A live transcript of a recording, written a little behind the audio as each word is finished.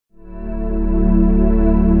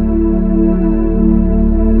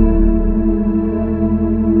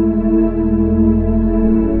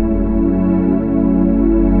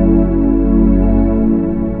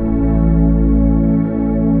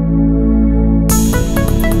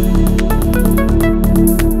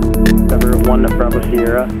1 Bravo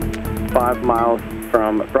Sierra, 5 miles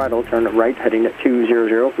from Bridle, turn right, heading at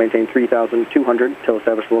 200, maintain 3,200 till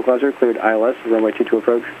established localizer, cleared ILS, runway 22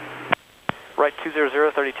 approach. Right,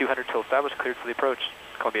 200, 3,200 till established, cleared for the approach,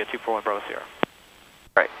 Columbia 241 Bravo Sierra.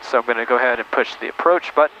 Right, so I'm going to go ahead and push the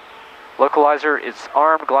approach button. Localizer is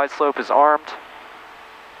armed, glide slope is armed.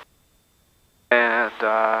 And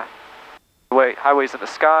highways in the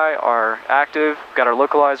sky are active. We've got our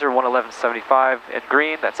localizer, 111.75 in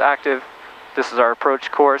green, that's active. This is our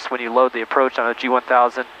approach course. When you load the approach on a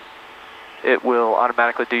G1000, it will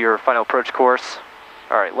automatically do your final approach course.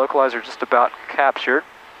 All right, localizer just about captured.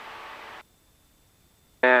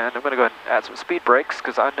 And I'm going to go ahead and add some speed brakes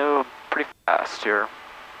because I know I'm pretty fast here. All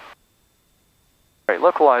right,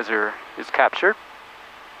 localizer is captured.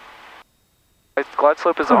 Glide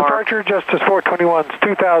slope is armed. Departure, Justice 421, it's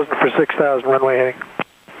 2,000 for 6,000, runway heading.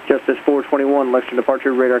 Justice 421, Lexington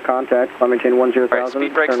departure, radar contact, climb maintain 10,000. Right,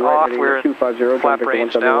 speed brakes turn off, right, we're in 250, flap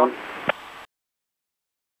range now.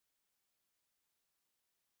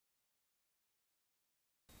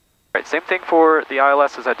 Right, same thing for the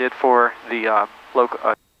ILS as I did for the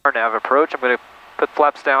nav approach. I'm going to put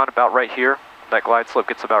flaps down about right here. That glide slope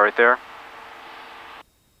gets about right there.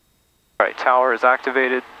 All right, tower is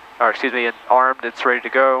activated, or excuse me, armed, it's ready to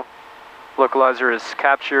go. Localizer is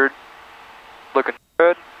captured, looking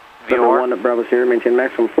good. Number 1 Bravo Sierra, maintain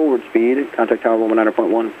maximum forward speed, contact tower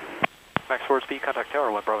 119.1. Max forward speed, contact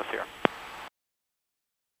tower 1 Bravo Sierra.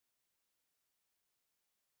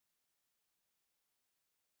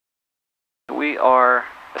 We are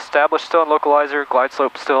established still in localizer, glide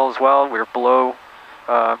slope still as well. We're below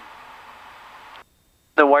the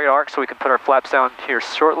white arc, so we can put our flaps down here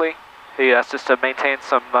shortly. He asked us to maintain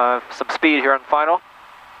some speed here on final.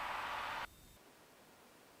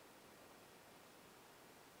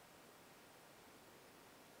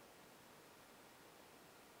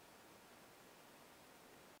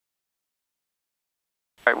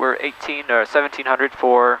 All right, we're 1,700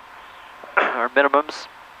 for our minimums,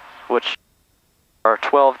 which are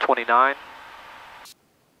 1229.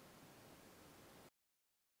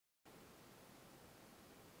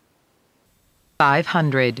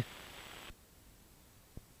 $500.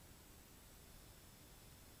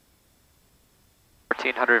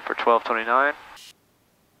 1,400 for 1229.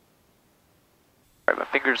 All right, my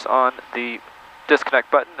finger's on the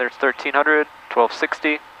disconnect button. There's 1,300,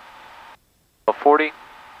 1260, 1240.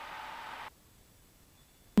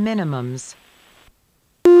 Minimums.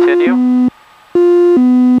 Continue.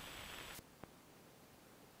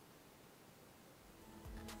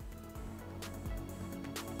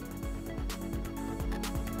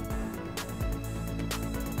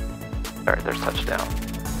 All right, there's touchdown.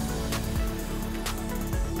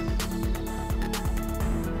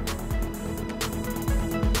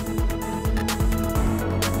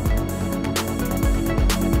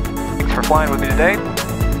 Thanks for flying with me today.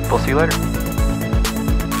 We'll see you later.